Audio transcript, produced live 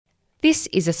This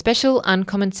is a special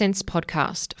Uncommon Sense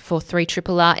podcast for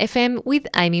 3RRR FM with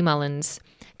Amy Mullins.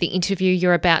 The interview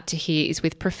you're about to hear is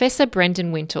with Professor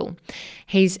Brendan Wintle.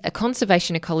 He's a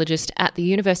conservation ecologist at the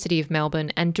University of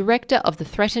Melbourne and director of the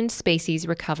Threatened Species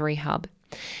Recovery Hub.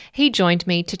 He joined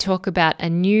me to talk about a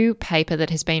new paper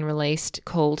that has been released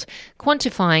called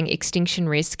Quantifying Extinction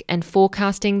Risk and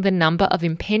Forecasting the Number of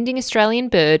Impending Australian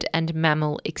Bird and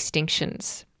Mammal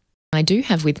Extinctions. I do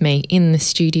have with me in the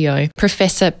studio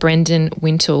Professor Brendan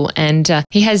Wintle, and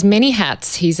he has many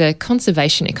hats. He's a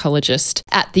conservation ecologist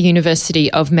at the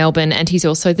University of Melbourne, and he's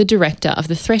also the director of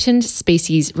the Threatened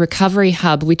Species Recovery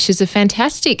Hub, which is a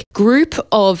fantastic group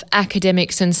of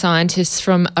academics and scientists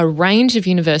from a range of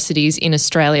universities in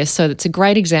Australia. So that's a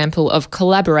great example of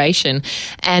collaboration.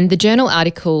 And the journal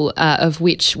article of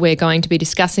which we're going to be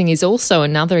discussing is also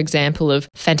another example of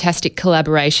fantastic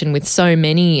collaboration with so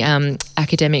many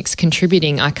academics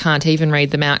contributing. I can't even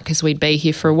read them out because we'd be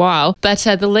here for a while. But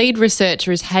the lead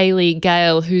researcher is Hayley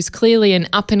Gale, who's clearly an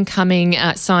up-and-coming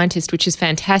scientist, which is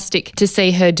fantastic to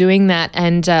see her doing that,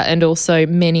 and also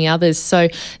many others. So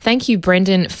thank you,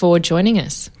 Brendan, for joining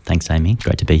us. Thanks, Amy.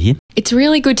 Great to be here. It's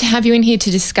really good to have you in here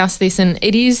to discuss this. And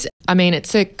it is,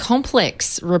 it's a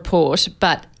complex report,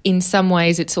 but in some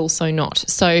ways it's also not.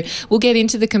 So we'll get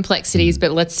into the complexities,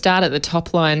 but let's start at the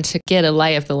top line to get a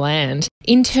lay of the land.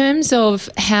 In terms of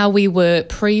how we were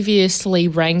previously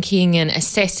ranking and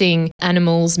assessing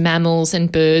animals, mammals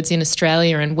and birds in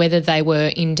Australia and whether they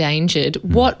were endangered,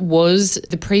 what was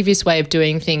the previous way of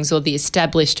doing things or the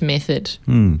established method?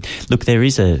 Look, there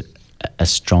is a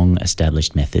strong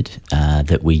established method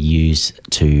that we use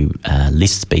to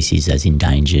list species as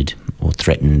endangered or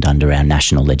threatened under our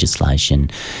national legislation.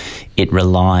 It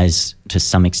relies to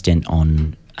some extent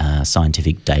on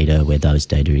scientific data where those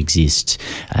data exist.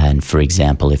 And for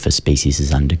example, if a species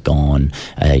has undergone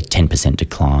a 10%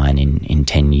 decline in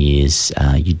 10 years,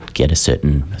 you'd get a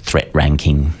certain threat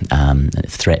ranking,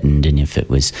 threatened, and if it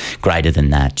was greater than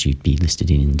that, you'd be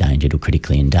listed in endangered or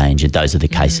critically endangered. Those are the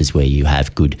cases where you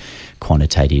have good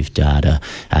quantitative data.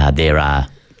 There are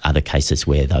other cases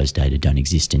where those data don't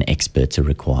exist and experts are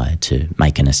required to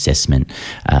make an assessment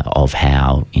of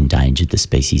how endangered the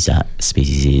species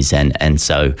is. And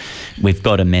so we've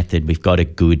got a method, we've got a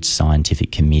good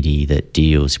scientific committee that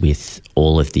deals with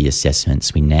all of the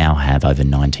assessments. We now have over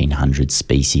 1,900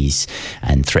 species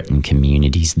and threatened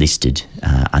communities listed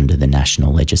under the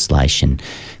national legislation,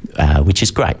 which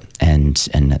is great. And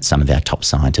some of our top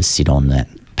scientists sit on that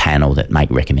panel that make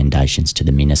recommendations to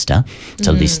the minister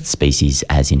to list species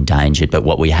as endangered. But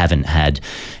what we haven't had,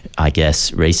 I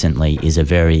guess, recently is a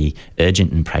very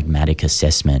urgent and pragmatic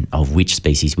assessment of which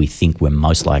species we think we're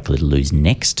most likely to lose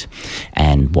next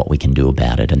and what we can do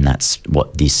about it. And that's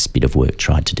what this bit of work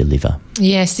tried to deliver.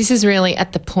 Yes, this is really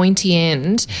at the pointy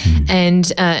end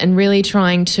and really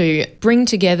trying to bring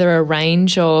together a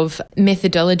range of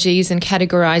methodologies and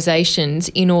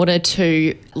categorisations in order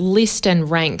to list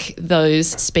and rank those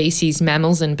species,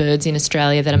 mammals and birds in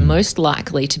Australia that are most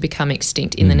likely to become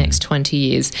extinct in the next 20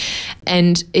 years.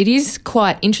 And it is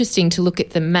quite interesting to look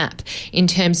at the map in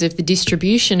terms of the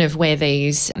distribution of where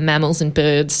these mammals and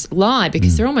birds lie,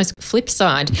 because they're almost flip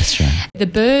side. That's right. The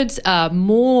birds are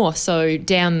more so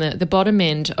down the bottom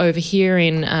end over here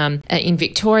in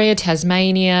Victoria,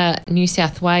 Tasmania, New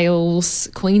South Wales,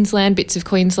 Queensland, bits of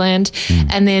Queensland.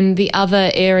 And then the other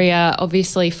area,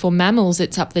 obviously for mammals,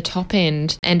 it's up the top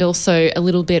end and also a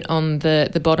little bit on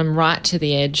the bottom right to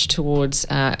the edge towards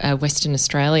Western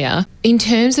Australia. In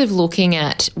terms of looking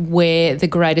at where the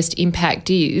greatest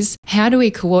impact is, how do we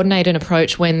coordinate an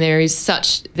approach when they're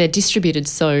distributed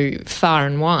so far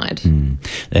and wide?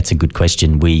 That's a good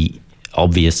question. We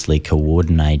obviously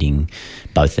coordinating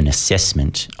both an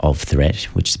assessment of threat,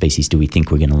 which species do we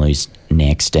think we're going to lose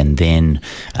next, and then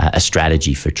a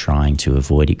strategy for trying to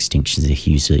avoid extinction is a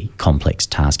hugely complex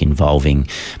task involving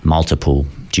multiple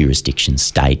jurisdictions,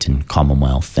 state and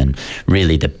Commonwealth, and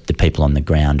really the people on the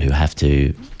ground who have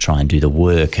to try and do the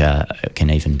work can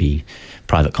even be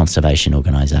private conservation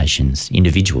organisations,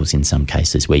 individuals in some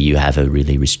cases where you have a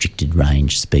really restricted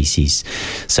range species.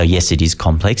 So yes, it is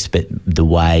complex, but the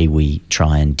way we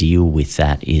try and deal with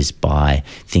that is by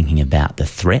thinking about the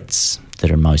threats that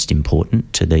are most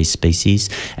important to these species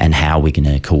and how we're going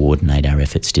to coordinate our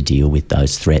efforts to deal with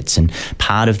those threats. And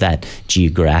part of that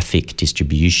geographic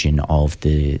distribution of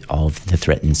the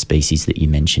threatened species that you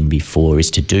mentioned before is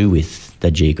to do with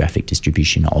the geographic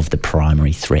distribution of the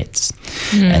primary threats.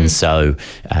 And so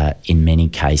in many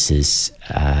cases,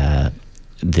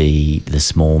 the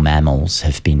small mammals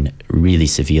have been really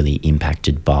severely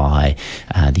impacted by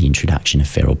the introduction of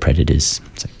feral predators,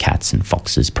 so cats and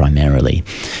foxes primarily.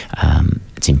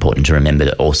 It's important to remember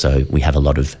that also we have a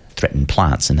lot of threatened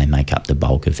plants, and they make up the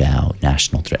bulk of our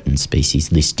national threatened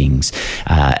species listings,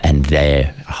 and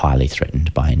they're highly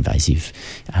threatened by invasive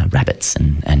rabbits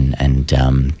and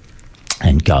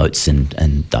goats and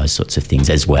those sorts of things,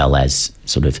 as well as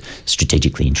sort of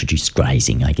strategically introduced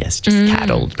grazing, I guess, just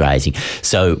cattle grazing.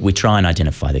 So we try and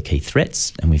identify the key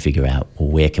threats, and we figure out, well,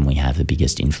 where can we have the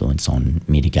biggest influence on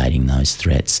mitigating those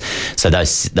threats. So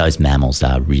those mammals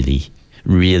are really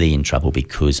in trouble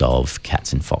because of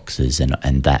cats and foxes,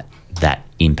 and that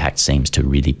impact seems to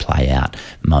really play out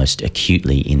most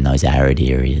acutely in those arid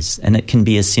areas. And it can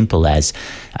be as simple as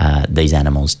these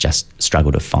animals just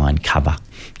struggle to find cover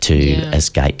to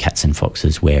escape cats and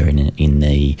foxes, where in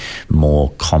the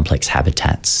more complex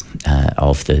habitats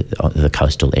of the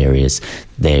coastal areas,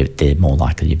 they're more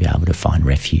likely to be able to find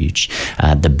refuge.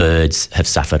 The birds have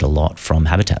suffered a lot from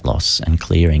habitat loss and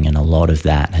clearing, and a lot of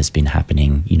that has been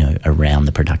happening, around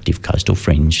the productive coastal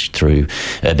fringe through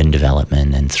urban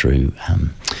development and through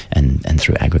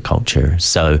through agriculture.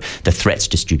 So the threats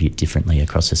distribute differently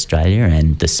across Australia,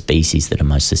 and the species that are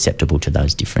most susceptible to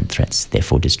those different threats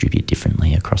therefore distribute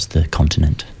differently across the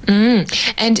continent.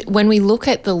 And when we look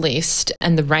at the list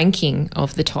and the ranking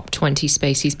of the top 20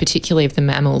 species, particularly of the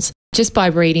mammals, just by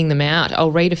reading them out,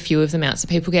 I'll read a few of them out so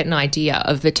people get an idea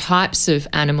of the types of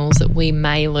animals that we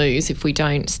may lose if we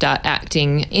don't start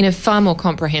acting in a far more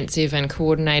comprehensive and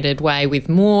coordinated way with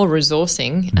more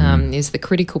resourcing, is the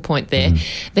critical point there.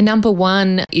 The number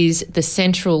one is the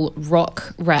central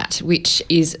rock rat, which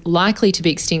is likely to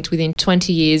be extinct within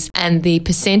 20 years, and the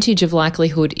percentage of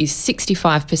likelihood is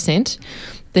 65%.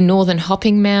 The northern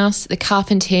hopping mouse, the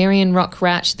Carpentarian rock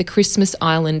rat, the Christmas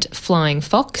Island flying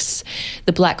fox,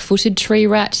 the black-footed tree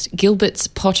rat, Gilbert's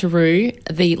potteroo,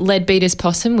 the leadbeater's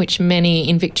possum, which many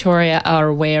in Victoria are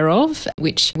aware of,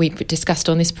 which we've discussed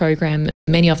on this program.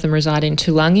 Many of them reside in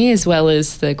Toolangi, as well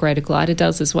as the greater glider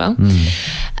does as well.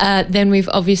 Then we've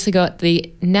obviously got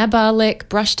the Nabarlek,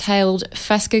 brush-tailed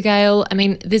phascogale. I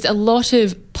mean, there's a lot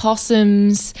of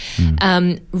possums,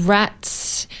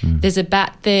 rats. There's a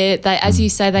bat there. They, as you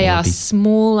say, they are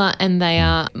smaller and they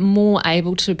are more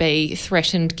able to be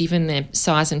threatened given their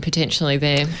size and potentially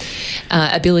their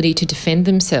ability to defend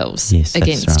themselves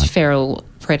against feral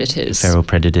predators. Feral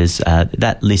predators.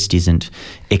 That list isn't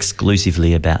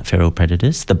exclusively about feral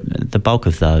predators. The bulk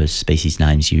of those species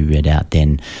names you read out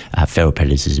then, feral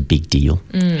predators is a big deal.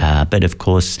 But of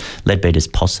course, leadbeater's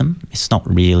possum, it's not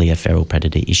really a feral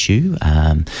predator issue.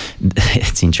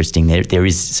 It's interesting. There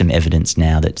is some evidence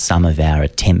now that some of our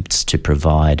attempts to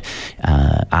provide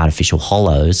artificial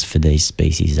hollows for these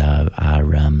species are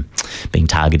being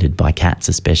targeted by cats,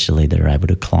 especially, that are able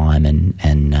to climb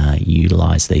and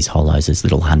utilise these hollows as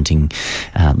little hunting,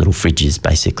 little fridges,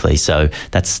 basically. So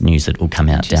that's news that will come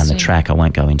out down the track. I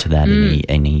won't go into that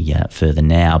any further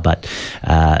now, but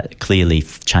clearly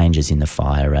changes in the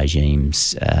fire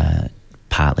regimes,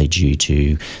 partly due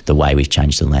to the way we've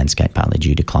changed the landscape, partly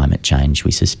due to climate change,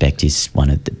 we suspect is one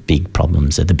of the big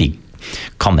problems, or the big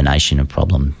combination of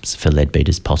problems for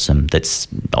leadbeater's possum that's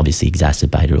obviously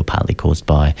exacerbated or partly caused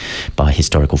by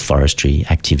historical forestry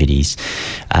activities.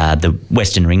 The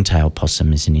western ringtail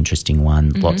possum is an interesting one.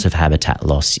 Lots of habitat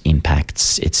loss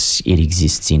impacts. It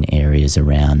exists in areas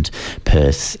around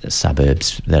Perth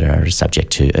suburbs that are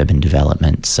subject to urban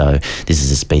development. So this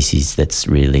is a species that's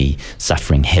really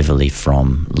suffering heavily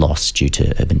from loss due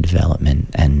to urban development,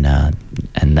 and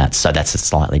that's a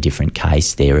slightly different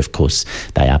case there. Of course,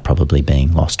 they are probably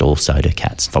being lost also to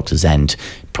cats, foxes, and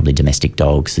probably domestic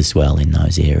dogs as well in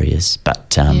those areas.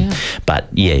 But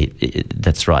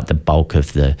that's right. The bulk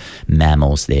of the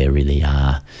mammals there really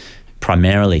are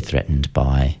primarily threatened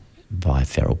by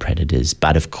feral predators.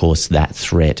 But of course, that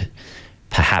threat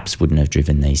perhaps wouldn't have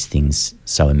driven these things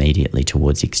so immediately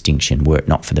towards extinction were it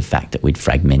not for the fact that we'd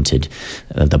fragmented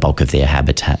the bulk of their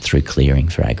habitat through clearing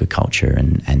for agriculture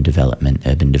and development,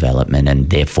 urban development, and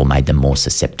therefore made them more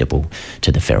susceptible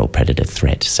to the feral predator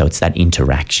threat. So it's that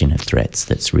interaction of threats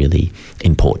that's really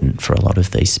important for a lot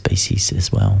of these species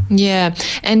as well. Yeah,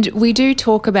 and we do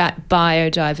talk about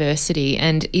biodiversity,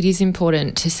 and it is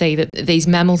important to see that these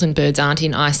mammals and birds aren't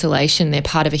in isolation. They're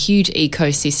part of a huge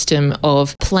ecosystem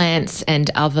of plants and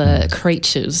other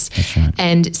creatures. That's right.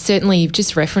 And certainly you've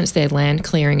just referenced their land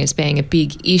clearing as being a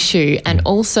big issue, and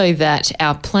also that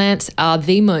our plants are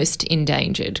the most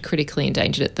endangered, critically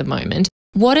endangered at the moment.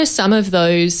 What are some of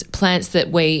those plants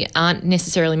that we aren't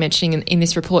necessarily mentioning in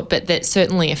this report, but that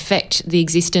certainly affect the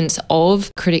existence of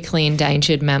critically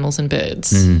endangered mammals and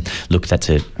birds? Look, that's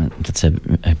a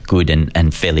good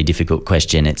and fairly difficult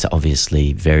question. It's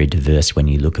obviously very diverse when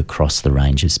you look across the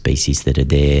range of species that are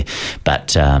there,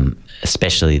 but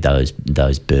especially those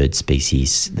bird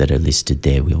species that are listed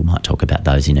there. We might talk about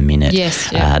those in a minute.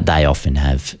 Yes, yeah. They often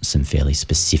have some fairly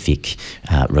specific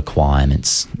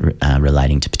requirements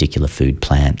relating to particular food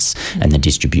plants, and the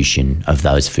distribution of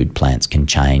those food plants can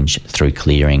change through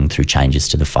clearing, through changes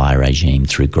to the fire regime,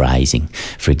 through grazing,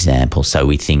 for example. So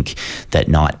we think that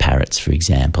night parrots, for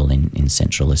example, in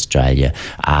Central Australia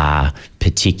are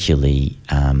particularly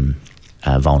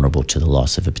vulnerable to the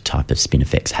loss of a type of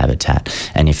spinifex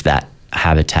habitat. And if that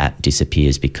habitat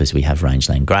disappears because we have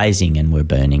rangeland grazing and we're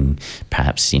burning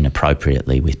perhaps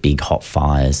inappropriately with big hot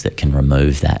fires that can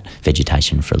remove that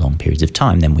vegetation for long periods of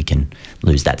time, then we can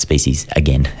lose that species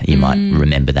again. You might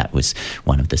remember that was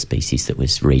one of the species that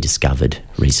was rediscovered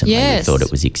recently. Yes. We thought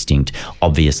it was extinct.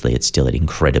 Obviously, it's still at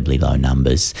incredibly low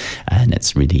numbers, and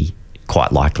it's really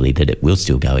quite likely that it will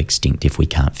still go extinct if we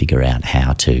can't figure out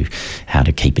how to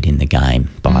keep it in the game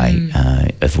by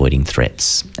avoiding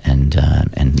threats and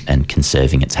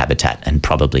conserving its habitat, and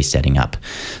probably setting up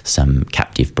some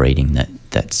captive breeding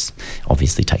that's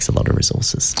obviously takes a lot of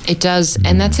resources. It does,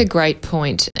 and that's a great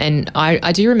point. And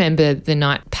I do remember the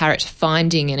night parrot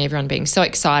finding and everyone being so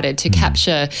excited to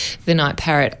capture the night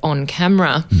parrot on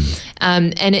camera.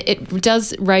 And it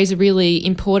does raise a really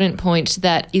important point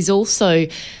that is also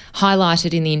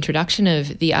highlighted in the introduction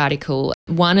of the article.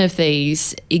 One of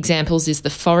these examples is the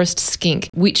forest skink,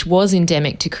 which was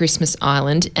endemic to Christmas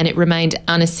Island, and it remained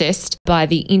unassessed by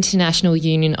the International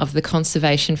Union of the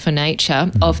Conservation for Nature,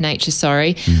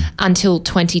 until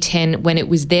 2010, when it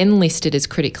was then listed as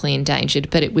critically endangered,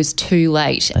 but it was too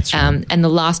late. That's right. And the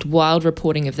last wild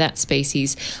reporting of that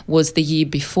species was the year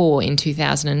before, in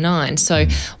 2009. So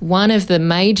one of the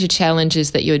major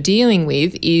challenges that you're dealing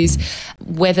with is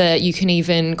whether you can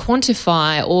even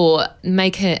quantify or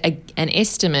make an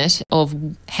estimate of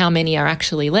how many are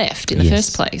actually left in the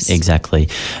first place. Exactly.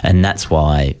 And that's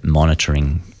why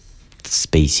monitoring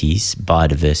species,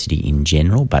 biodiversity in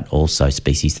general, but also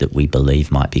species that we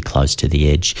believe might be close to the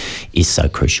edge, is so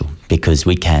crucial, because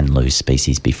we can lose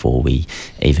species before we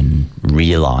even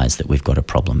realise that we've got a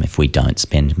problem if we don't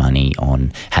spend money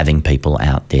on having people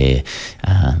out there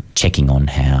checking on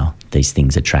how these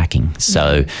things are tracking.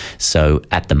 So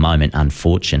at the moment,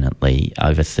 unfortunately,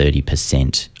 over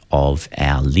 30% of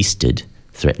our listed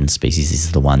threatened species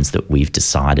is the ones that we've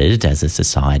decided as a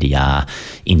society are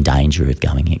in danger of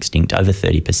going extinct. Over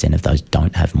 30% of those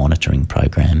don't have monitoring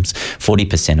programs.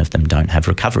 40% of them don't have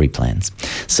recovery plans.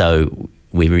 So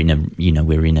we're in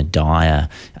a dire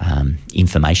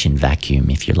information vacuum,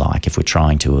 if you like, if we're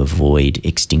trying to avoid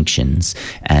extinctions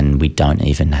and we don't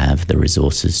even have the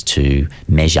resources to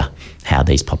measure how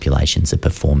these populations are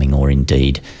performing, or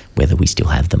indeed whether we still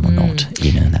have them or not.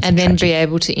 That's and then tragic. be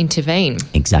able to intervene.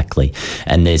 Exactly.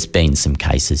 And there's been some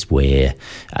cases where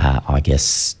I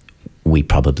guess we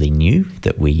probably knew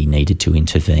that we needed to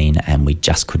intervene and we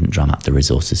just couldn't drum up the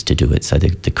resources to do it. So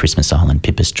the Christmas Island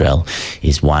pipistrelle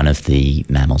is one of the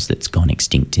mammals that's gone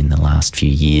extinct in the last few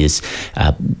years.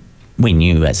 We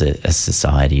knew as a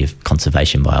society of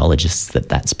conservation biologists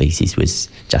that species was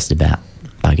just about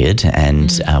buggered,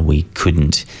 and we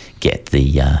couldn't get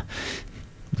the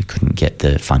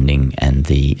funding and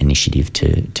the initiative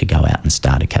to go out and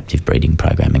start a captive breeding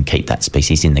program and keep that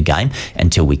species in the game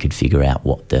until we could figure out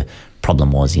what the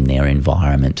problem was in their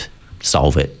environment,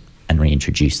 solve it, and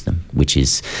reintroduce them, which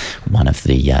is one of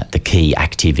the key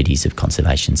activities of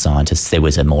conservation scientists. There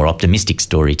was a more optimistic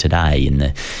story today in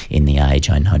the Age,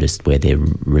 I noticed, where they're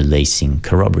releasing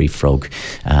corroboree frog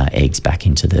eggs back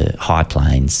into the high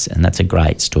plains, and that's a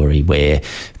great story where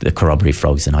the corroboree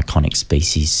frog's an iconic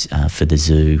species for the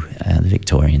zoo. The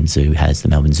Victorian Zoo the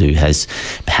Melbourne Zoo has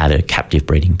had a captive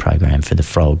breeding program for the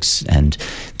frogs, and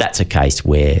that's a case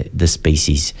where the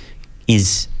species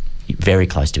is very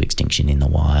close to extinction in the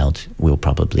wild. We'll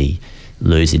probably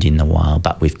lose it in the wild,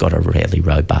 but we've got a really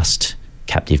robust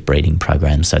captive breeding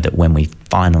program so that when we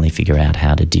finally figure out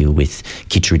how to deal with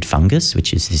chytrid fungus,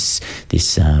 which is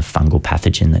this fungal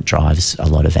pathogen that drives a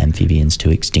lot of amphibians to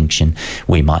extinction,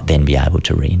 we might then be able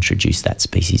to reintroduce that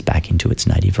species back into its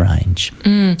native range.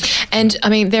 And I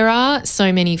mean, there are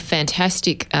so many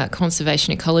fantastic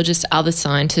conservation ecologists, other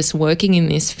scientists working in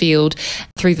this field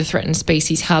through the Threatened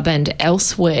Species Hub and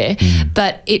elsewhere,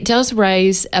 but it does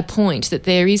raise a point that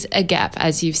there is a gap,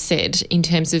 as you've said, in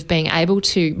terms of being able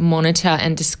to monitor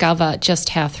and discover just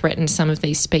how threatened some of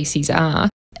these species are.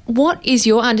 What is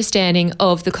your understanding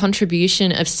of the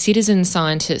contribution of citizen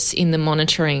scientists in the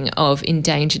monitoring of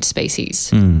endangered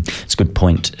species? It's a good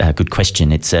point. Good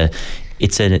question. It's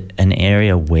an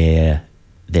area where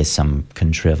there's some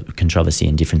controversy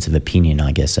and difference of opinion,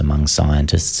 I guess, among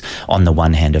scientists. On the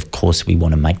one hand, of course, we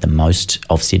want to make the most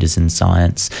of citizen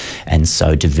science, and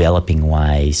so developing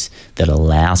ways that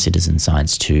allow citizen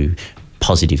science to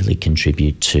positively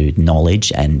contribute to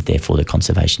knowledge and therefore the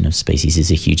conservation of species is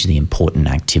a hugely important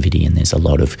activity, and there's a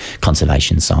lot of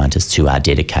conservation scientists who are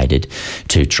dedicated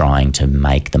to trying to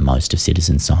make the most of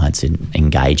citizen science and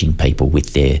engaging people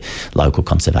with their local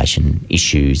conservation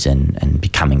issues and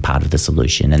becoming part of the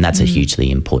solution. And that's a hugely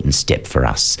important step for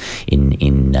us in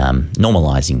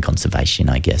normalising conservation,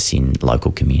 I guess, in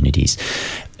local communities.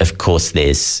 Of course,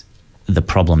 there's the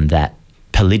problem that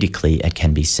politically it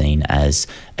can be seen as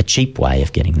a cheap way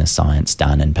of getting the science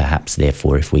done, and perhaps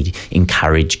therefore if we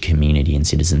encourage community and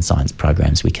citizen science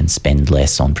programs we can spend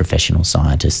less on professional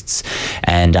scientists,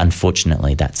 and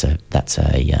unfortunately that's a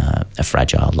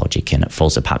fragile logic, and it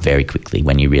falls apart very quickly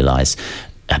when you realise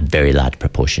a very large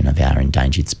proportion of our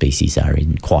endangered species are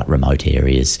in quite remote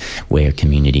areas where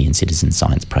community and citizen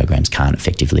science programs can't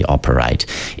effectively operate,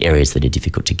 areas that are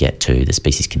difficult to get to. The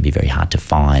species can be very hard to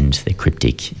find, they're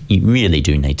cryptic. You really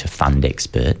do need to fund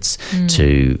experts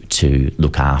to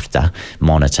look after,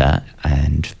 monitor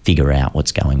and figure out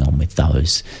what's going on with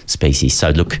those species. So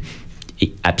look,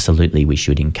 absolutely we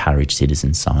should encourage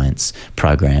citizen science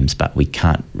programs, but we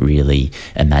can't really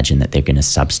imagine that they're going to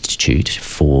substitute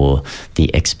for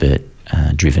the expert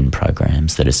driven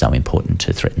programs that are so important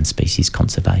to threatened species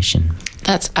conservation.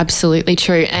 That's absolutely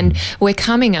true. And we're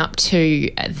coming up to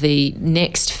the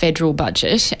next federal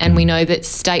budget, and we know that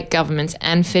state governments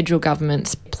and federal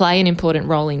governments play an important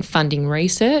role in funding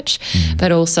research,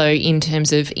 but also in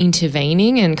terms of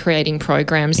intervening and creating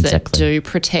programs that do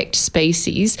protect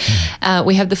species.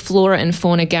 We have the Flora and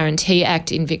Fauna Guarantee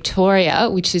Act in Victoria,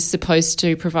 which is supposed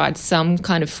to provide some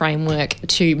kind of framework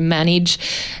to manage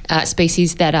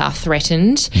species that are threatened.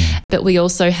 But we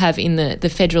also have in the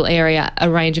federal area a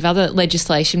range of other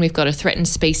legislation. We've got a Threatened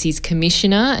Species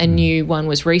Commissioner, a new one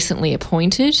was recently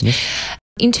appointed. Yes.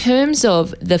 In terms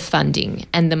of the funding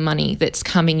and the money that's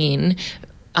coming in,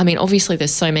 I mean, obviously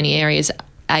there's so many areas,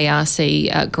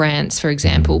 ARC grants, for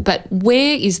example, but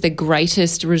where is the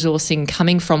greatest resourcing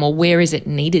coming from, or where is it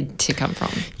needed to come from?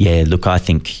 Yeah, look, I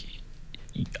think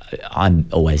I'm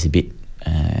always a bit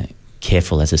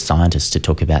careful as a scientist to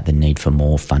talk about the need for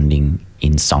more funding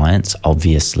in science.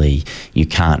 Obviously, you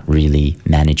can't really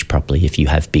manage properly if you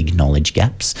have big knowledge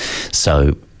gaps.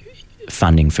 So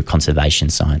funding for conservation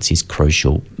science is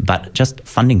crucial, but just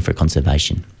funding for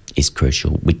conservation is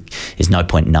crucial. There's no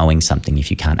point knowing something if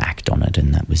you can't act on it,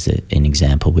 and that was an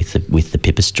example with the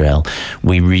pipistrelle.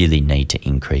 We really need to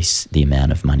increase the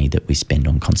amount of money that we spend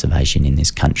on conservation in this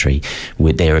country.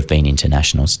 There have been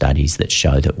international studies that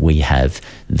show that we have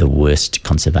the worst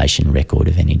conservation record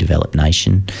of any developed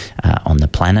nation on the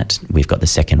planet. We've got the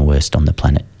second worst on the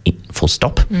planet, full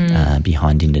stop,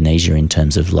 behind Indonesia in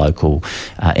terms of local,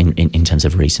 in terms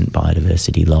of recent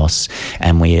biodiversity loss,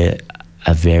 and we're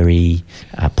a very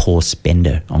poor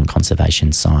spender on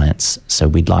conservation science. So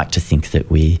we'd like to think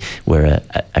that we're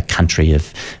a country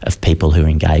of people who are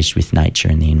engaged with nature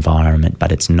and the environment,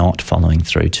 but it's not following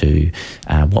through to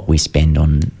what we spend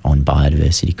on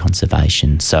biodiversity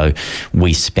conservation. So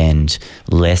we spend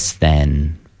less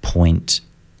than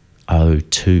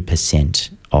 0.02%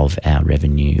 of our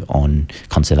revenue on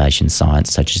conservation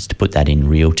science. So just to put that in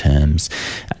real terms,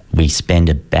 we spend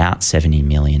about $70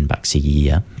 million a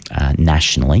year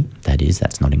nationally.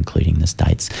 That's not including the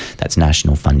states. That's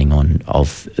national funding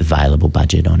of available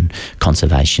budget on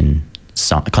conservation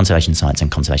science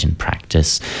and conservation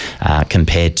practice,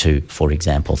 compared to, for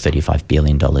example, $35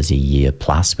 billion a year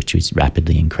plus, which is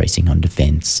rapidly increasing on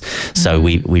defence. So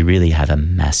we really have a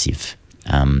massive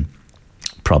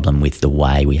problem with the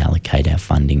way we allocate our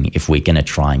funding if we're going to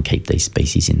try and keep these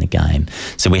species in the game.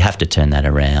 So we have to turn that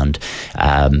around.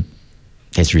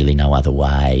 There's really no other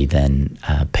way than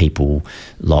people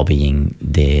lobbying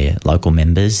their local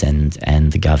members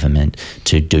and the government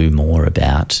to do more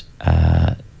about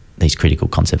these critical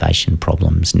conservation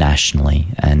problems nationally,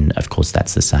 and of course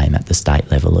that's the same at the state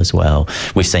level as well.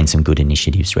 We've seen some good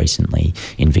initiatives recently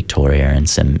in Victoria and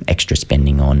some extra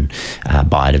spending on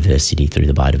biodiversity through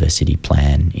the biodiversity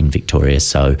plan in Victoria.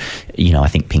 So, I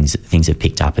think things have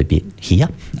picked up a bit here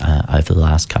over the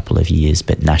last couple of years,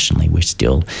 but nationally we're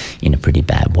still in a pretty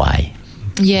bad way.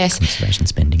 Yes. Conservation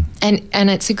spending. And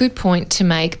it's a good point to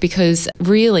make, because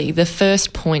really the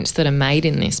first points that are made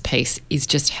in this piece is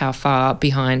just how far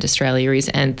behind Australia is,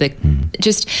 and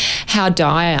just how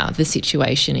dire the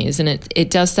situation is. And it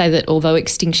does say that although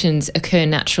extinctions occur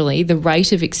naturally, the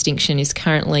rate of extinction is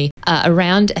currently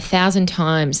around 1,000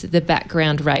 times the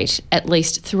background rate. At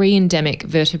least 3 endemic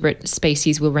vertebrate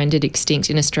species were rendered extinct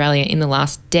in Australia in the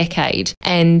last decade.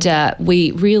 And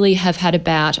we really have had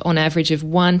about, on average, of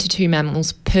 1 to 2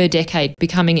 mammals per decade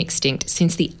becoming extinct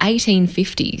since the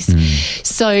 1850s.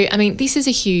 So, I mean, this is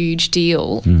a huge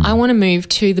deal. I want to move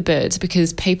to the birds,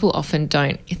 because people often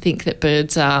don't think that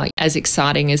birds are as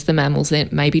exciting as the mammals. They're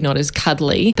maybe not as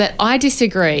cuddly. But I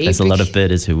disagree. There's a lot of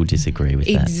birders who will disagree with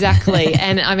that. Exactly.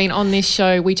 And, I mean, on this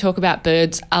show, we talk about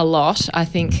birds a lot. I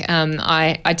think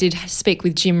I did speak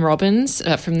with Jim Robbins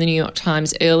from the New York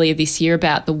Times earlier this year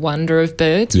about The Wonder of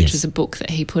Birds, which was a book that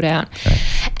he put out. Right.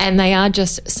 And they are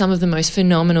just some of the most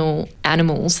phenomenal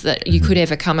animals that you could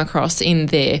ever come across in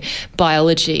their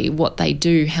biology, what they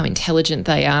do, how intelligent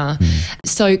they are.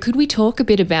 So could we talk a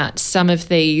bit about some of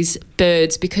these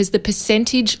birds, because the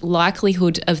percentage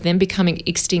likelihood of them becoming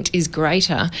extinct is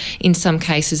greater in some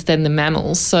cases than the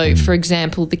mammals. So, for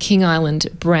example, the King Island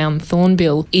brown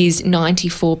thornbill is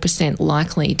 94%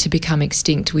 likely to become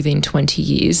extinct within 20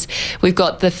 years. We've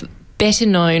got the better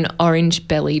known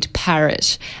orange-bellied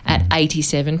parrot at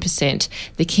 87%,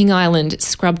 the King Island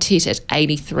scrub tit at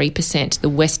 83%, the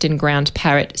western ground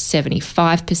parrot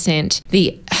 75%,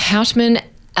 the Houtman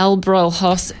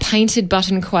Albrolhos painted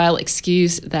button quail,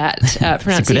 excuse that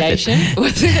pronunciation,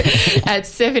 was at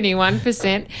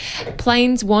 71%.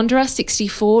 Plains wanderer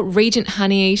 64, regent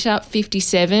honeyeater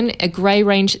 57, a grey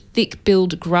range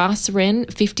thick-billed grass wren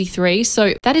 53.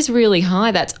 So that is really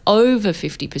high. That's over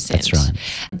 50%. That's right.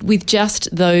 With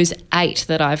just those 8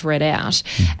 that I've read out.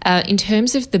 In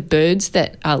terms of the birds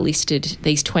that are listed,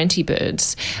 these 20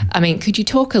 birds, I mean, could you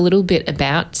talk a little bit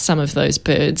about some of those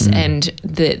birds and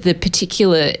the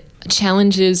particular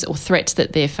challenges or threats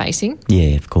that they're facing?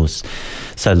 Yeah, of course.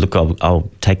 So look, I'll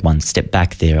take one step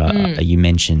back there. You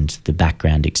mentioned the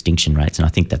background extinction rates, and I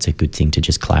think that's a good thing to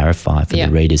just clarify for the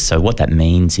readers. So what that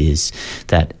means is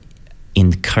that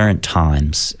in the current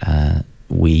times,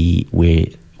 we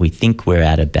think we're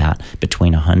at about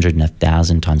between 100 and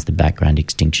 1,000 times the background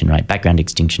extinction rate. Background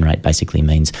extinction rate basically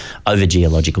means over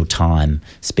geological time,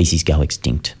 species go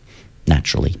extinct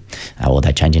naturally, or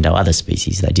they change into other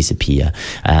species, they disappear.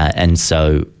 And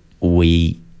so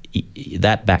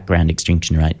that background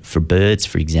extinction rate for birds,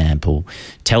 for example,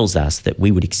 tells us that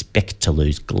we would expect to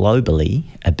lose globally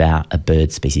about a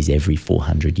bird species every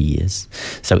 400 years.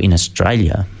 So in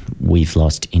Australia, we've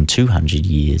lost in 200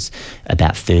 years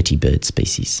about 30 bird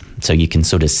species. So you can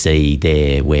sort of see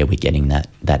there where we're getting that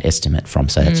estimate from.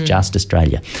 So that's just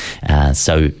Australia.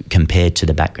 So compared to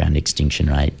the background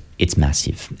extinction rate, it's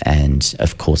massive, and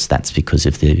of course that's because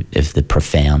of the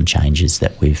profound changes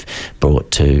that we've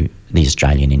brought to the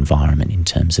Australian environment in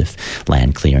terms of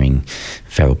land clearing,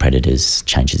 feral predators,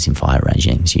 changes in fire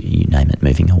regimes, you name it,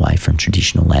 moving away from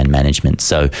traditional land management.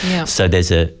 So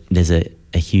there's a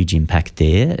huge impact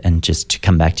there. And just to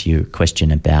come back to your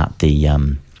question about the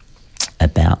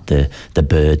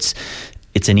birds.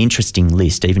 It's an interesting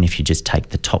list, even if you just take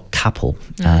the top couple.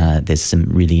 There's some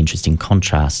really interesting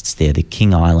contrasts there. The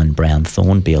King Island brown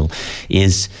thornbill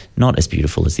is not as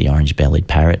beautiful as the orange-bellied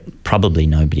parrot. Probably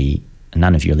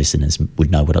none of your listeners would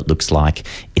know what it looks like.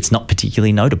 It's not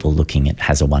particularly notable looking. It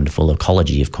has a wonderful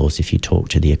ecology, of course, if you talk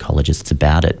to the ecologists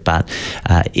about it. But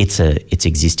it's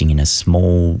existing in a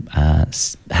small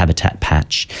habitat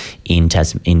patch in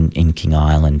King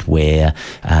Island where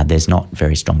there's not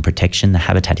very strong protection. The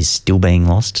habitat is still being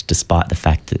lost, despite the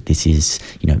fact that this is,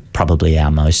 probably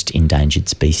our most endangered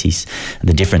species.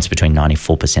 The difference between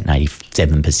 94% and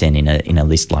 87% in a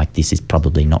list like this is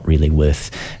probably not really worth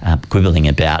quibbling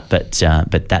about. But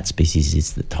that species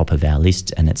is the top of our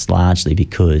list, and it's largely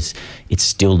because it's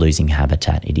still losing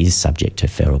habitat. It is subject to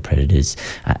feral predators,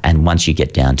 and once you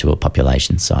get down to a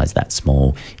population size that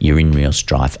small, you're in real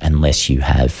strife unless you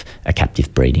have a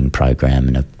captive breeding program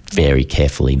and a very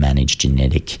carefully managed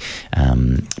genetic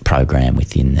program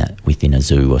within a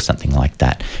zoo or something like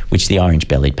that, which the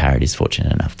orange-bellied parrot is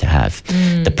fortunate enough to have.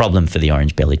 The problem for the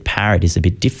orange-bellied parrot is a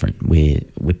bit different. We're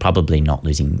probably not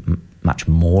losing much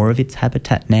more of its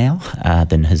habitat now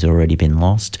than has already been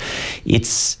lost.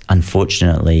 It's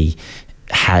unfortunately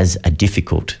has a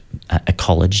difficult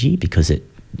ecology because it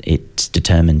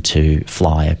determined to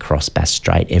fly across Bass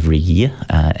Strait every year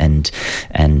and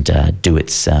do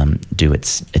its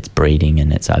breeding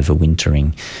and its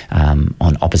overwintering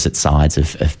on opposite sides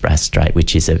of Bass Strait,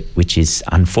 which is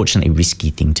unfortunately a risky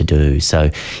thing to do. So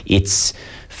its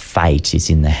fate is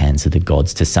in the hands of the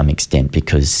gods to some extent,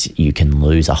 because you can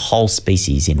lose a whole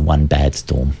species in one bad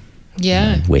storm.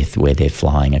 Yeah, where they're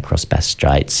flying across Bass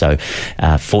Strait. So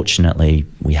fortunately,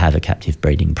 we have a captive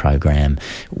breeding program.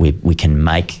 We can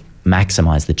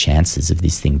maximise the chances of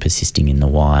this thing persisting in the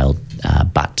wild,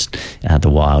 but the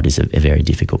wild is a very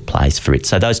difficult place for it.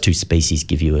 So those two species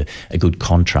give you a good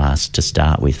contrast to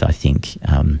start with, I think.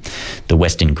 The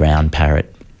western ground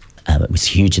parrot was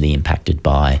hugely impacted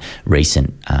by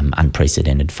recent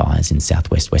unprecedented fires in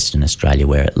southwest Western Australia,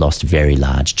 where it lost very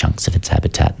large chunks of its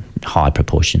habitat, high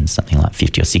proportions, something like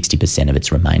 50 or 60% of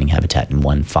its remaining habitat in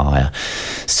one fire.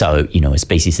 So, a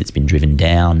species that's been driven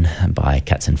down by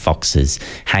cats and foxes,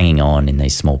 hanging on in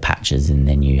these small patches, and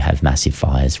then you have massive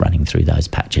fires running through those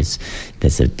patches.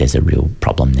 There's a real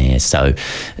problem there. So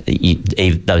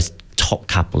those top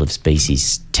couple of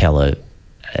species tell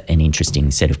an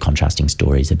interesting set of contrasting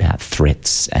stories about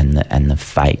threats and the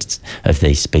fate of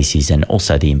these species, and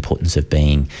also the importance of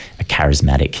being a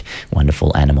charismatic,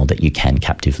 wonderful animal that you can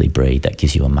captively breed. That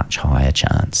gives you a much higher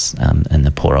chance. And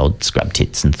the poor old scrub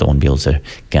tits and thornbills are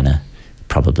going to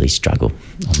probably struggle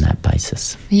on that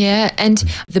basis. Yeah, and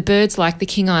the birds like the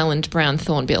King Island brown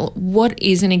thornbill, what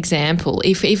is an example?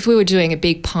 If we were doing a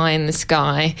big pie in the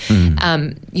sky,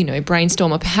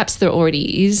 brainstorm, or perhaps there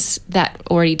already is that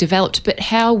already developed, but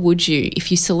how would you,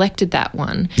 if you selected that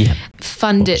one,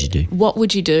 fund it? What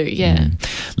would you do? Yeah.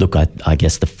 Look, I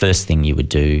guess the first thing you would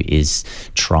do is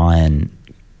try and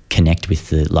connect with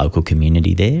the local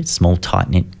community there, small,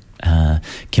 tight-knit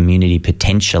community,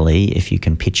 potentially, if you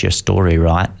can pitch your story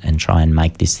right and try and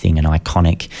make this thing an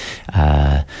iconic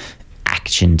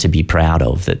action to be proud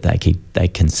of, that they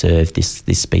conserve this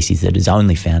species that is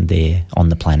only found there on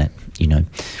the planet.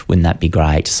 Wouldn't that be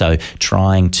great? So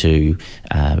trying to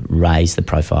raise the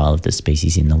profile of the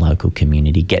species in the local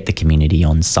community, get the community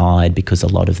on side, because a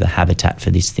lot of the habitat for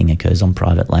this thing occurs on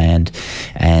private land,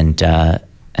 and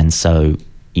so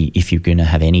if you're going to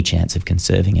have any chance of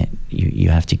conserving it, you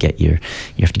have to get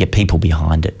people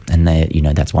behind it, and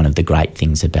that's one of the great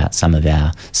things about some of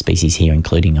our species here,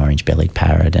 including orange-bellied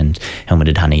parrot and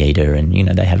helmeted honeyeater,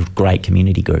 and they have great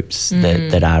community groups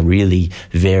that are really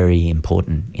very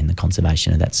important in the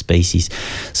conservation of that species.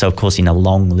 So of course, in a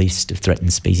long list of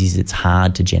threatened species, it's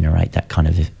hard to generate that kind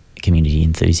of community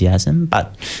enthusiasm,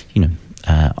 but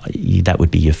that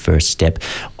would be your first step.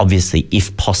 Obviously,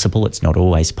 if possible, it's not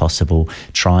always possible,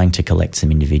 trying to collect some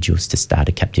individuals to start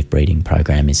a captive breeding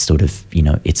program is sort of,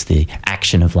 it's the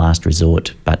action of last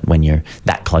resort. But when you're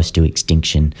that close to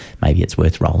extinction, maybe it's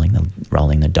worth rolling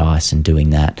the dice and doing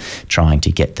that, trying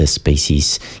to get the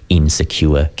species in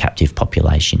secure captive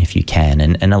population if you can.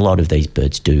 And a lot of these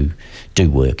birds do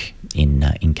work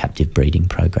in captive breeding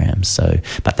programs. So,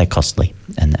 but they're costly,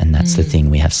 and that's the thing.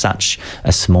 We have such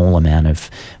a small amount of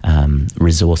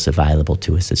resource available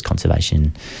to us as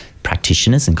conservation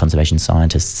practitioners and conservation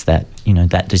scientists that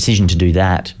that decision to do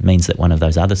that means that one of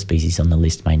those other species on the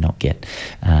list may not get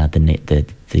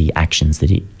the actions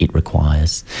that it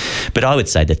requires. But I would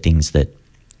say the things that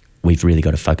we've really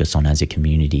got to focus on as a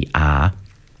community are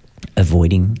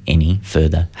avoiding any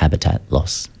further habitat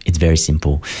loss. It's very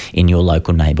simple. In your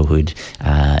local neighbourhood,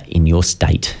 in your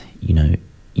state,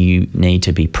 you need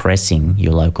to be pressing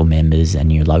your local members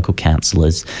and your local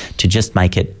councillors to just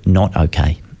make it not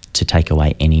okay to take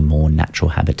away any more natural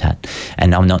habitat.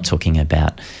 And I'm not talking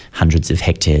about hundreds of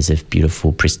hectares of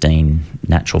beautiful, pristine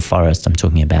natural forest. I'm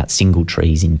talking about single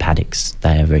trees in paddocks.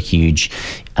 They have a huge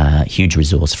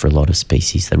resource for a lot of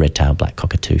species. The red-tailed black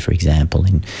cockatoo, for example,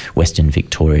 in Western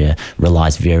Victoria,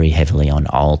 relies very heavily on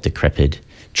old, decrepit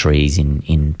trees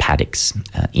in paddocks,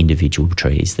 individual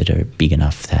trees that are big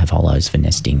enough to have hollows for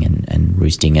nesting and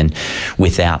roosting. And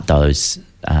without those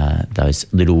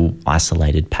little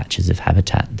isolated patches of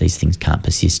habitat, these things can't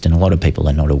persist, and a lot of people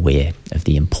are not aware of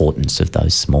the importance of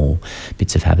those small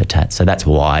bits of habitat. So that's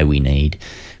why we need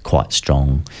quite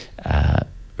strong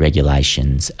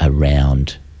regulations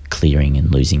around clearing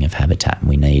and losing of habitat, and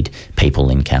we need people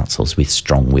in councils with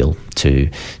strong will to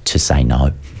say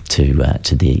no to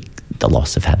the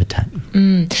loss of habitat.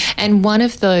 And one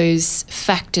of those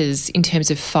factors in terms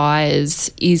of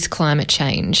fires is climate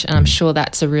change. And I'm sure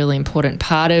that's a really important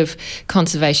part of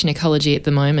conservation ecology at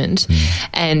the moment.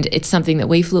 And it's something that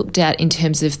we've looked at in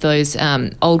terms of those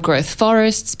old growth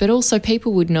forests, but also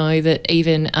people would know that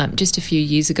even just a few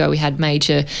years ago we had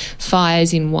major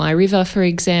fires in Wye River, for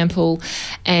example,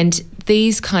 and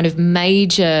these kind of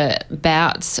major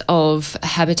bouts of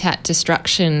habitat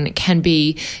destruction can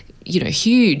be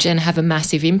huge and have a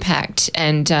massive impact.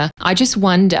 And I just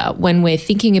wonder, when we're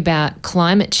thinking about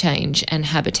climate change and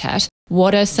habitat,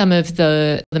 what are some of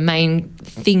the main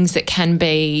things that can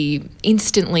be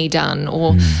instantly done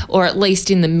or at least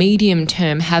in the medium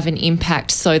term have an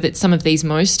impact so that some of these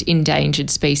most endangered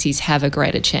species have a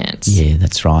greater chance? Yeah,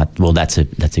 that's right. Well, that's a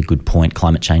good point.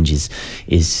 Climate change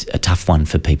is a tough one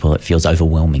for people. It feels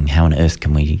overwhelming. How on earth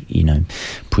can we,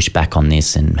 push back on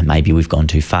this, and maybe we've gone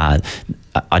too far?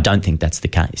 I don't think that's the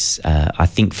case. I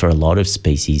think for a lot of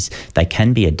species, they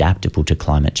can be adaptable to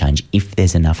climate change if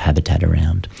there's enough habitat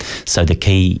around. So the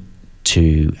key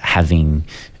to having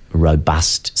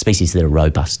robust species that are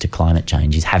robust to climate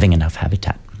change is having enough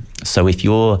habitat. So if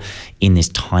you're in this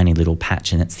tiny little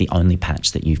patch and it's the only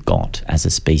patch that you've got as a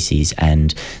species,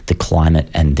 and the climate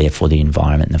and therefore the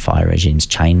environment and the fire regimes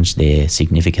change there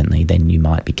significantly, then you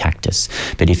might be cactus.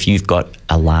 But if you've got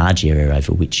a large area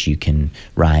over which you can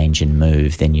range and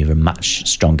move, then you have a much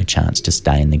stronger chance to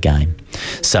stay in the game.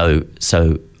 So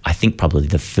I think probably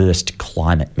the first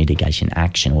climate mitigation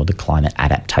action, or the climate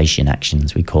adaptation action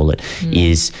as we call it,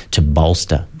 is to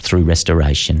bolster through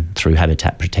restoration, through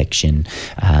habitat protection,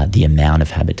 the amount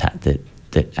of habitat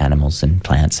that animals and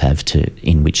plants have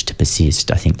in which to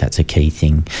persist. I think that's a key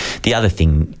thing.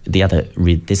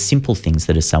 There's simple things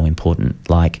that are so important,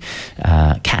 like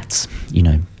cats.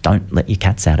 Don't let your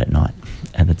cats out at night.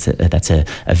 And that's a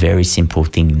very simple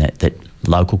thing that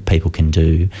local people can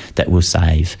do that will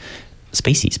save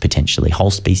species, potentially.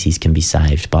 Whole species can be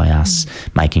saved by us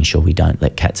making sure we don't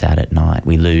let cats out at night.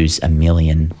 We lose 1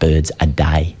 million birds a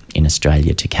day in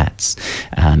Australia to cats,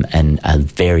 and a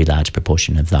very large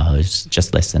proportion of those,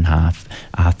 just less than half,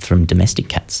 are from domestic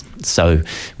cats. So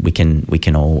we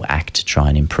can all act to try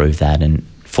and improve that. And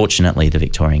fortunately, the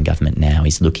Victorian government now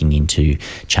is looking into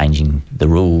changing the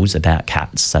rules about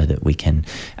cats so that we can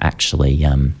actually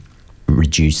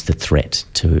reduce the threat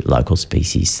to local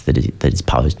species that is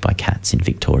posed by cats in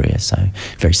Victoria. So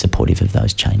very supportive of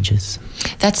those changes.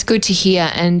 That's good to hear,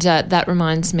 and that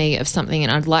reminds me of something, and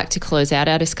I'd like to close out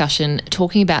our discussion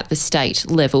talking about the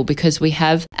state level, because we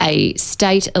have a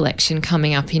state election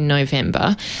coming up in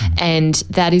November, and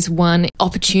that is one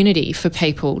opportunity for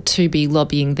people to be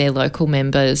lobbying their local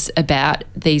members about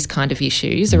these kind of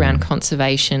issues around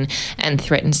conservation and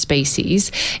threatened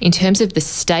species. In terms of the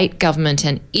state government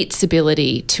and its ability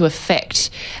to affect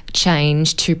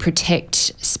change to protect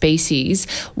species,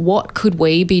 what could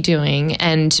we be doing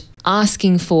and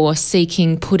asking for,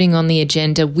 seeking, putting on the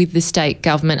agenda with the state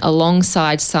government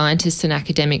alongside scientists and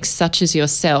academics such as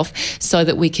yourself, so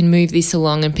that we can move this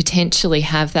along and potentially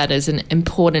have that as an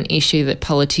important issue that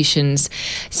politicians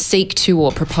seek to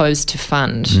or propose to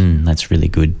fund? That's really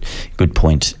good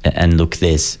point. And look,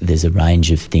 there's a range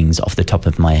of things. Off the top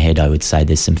of my head, I would say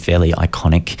there's some fairly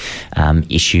iconic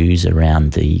issues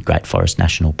around the Great Forest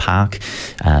National Park.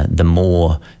 The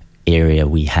more area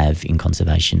we have in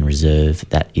conservation reserve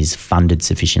that is funded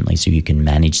sufficiently so you can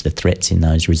manage the threats in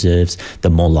those reserves, the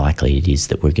more likely it is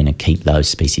that we're going to keep those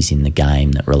species in the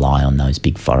game that rely on those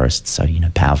big forests. So,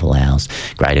 powerful owls,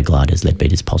 greater gliders,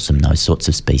 leadbeater's possum, those sorts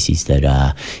of species that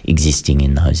are existing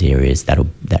in those areas,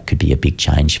 that could be a big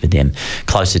change for them.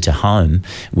 Closer to home,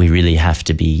 we really have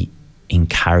to be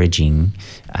encouraging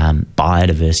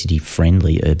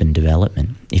biodiversity-friendly urban development.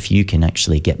 If you can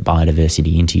actually get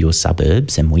biodiversity into your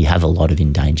suburbs, and we have a lot of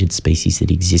endangered species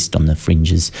that exist on the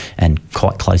fringes and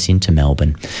quite close into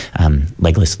Melbourne,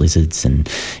 legless lizards and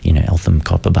Eltham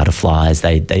copper butterflies,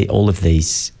 they all of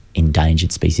these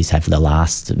endangered species have the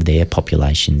last of their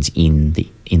populations in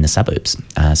the suburbs.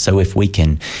 So if we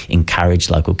can encourage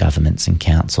local governments and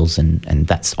councils, and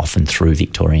that's often through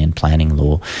Victorian planning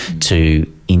law, to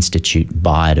institute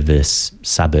biodiverse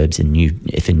suburbs, and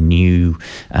if a new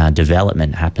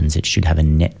development happens, it should have a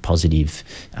net positive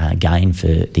gain for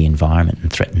the environment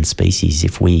and threatened species.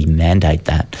 If we mandate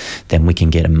that, then we can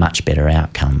get a much better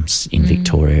outcomes in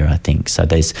Victoria, I think. So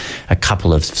there's a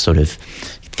couple of sort of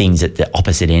things at the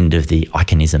opposite end of the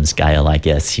iconism scale, I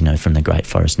guess, from the Great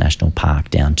Forest National Park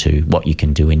down to what you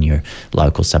can do in your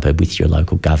local suburb with your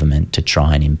local government to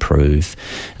try and improve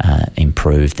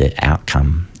the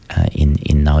outcome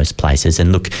in those places.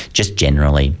 And look, just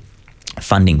generally,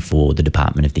 funding for the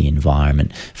Department of the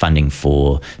Environment, funding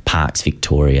for Parks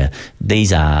Victoria.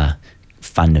 These are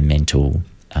fundamental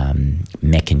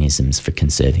mechanisms for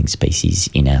conserving species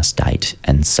in our state.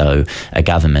 And so a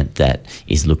government that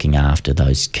is looking after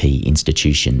those key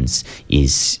institutions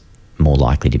is more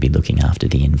likely to be looking after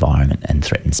the environment and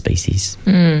threatened species.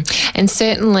 And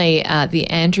certainly the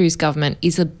Andrews government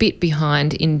is a bit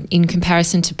behind in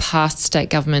comparison to past state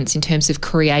governments in terms of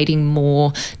creating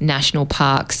more national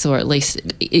parks, or at least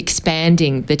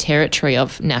expanding the territory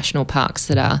of national parks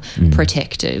that are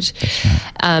protected. That's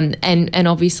right. And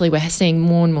obviously we're seeing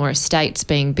more and more estates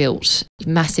being built,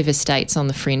 massive estates on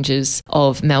the fringes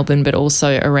of Melbourne, but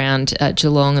also around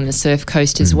Geelong and the Surf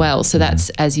Coast as well. So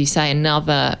that's, as you say,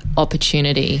 another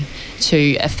opportunity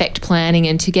to affect planning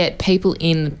and to get people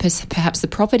in perhaps the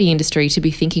property industry to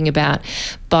be thinking about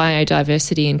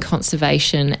biodiversity and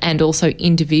conservation, and also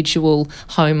individual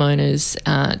homeowners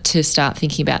to start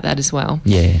thinking about that as well.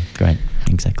 Yeah, great.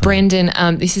 Exactly. Brendan,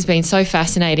 this has been so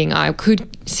fascinating. I could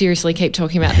seriously keep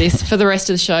talking about this for the rest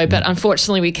of the show, but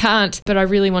unfortunately we can't. But I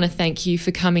really want to thank you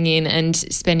for coming in and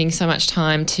spending so much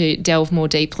time to delve more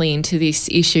deeply into this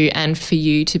issue, and for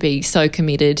you to be so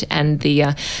committed, and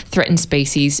the Threatened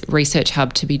Species Research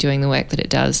Hub to be doing the work that it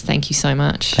does. Thank you so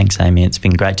much. Thanks, Amy. It's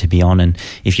been great to be on. And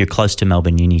if you're close to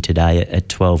Melbourne Uni today at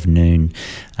 12 noon,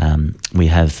 we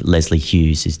have Leslie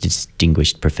Hughes, who's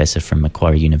Distinguished Professor from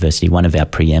Macquarie University, one of our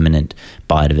preeminent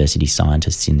biodiversity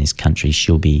scientists in this country.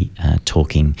 She'll be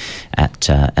talking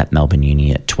at Melbourne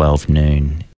Uni at 12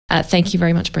 noon. Thank you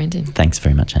very much, Brendan. Thanks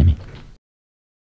very much, Amy.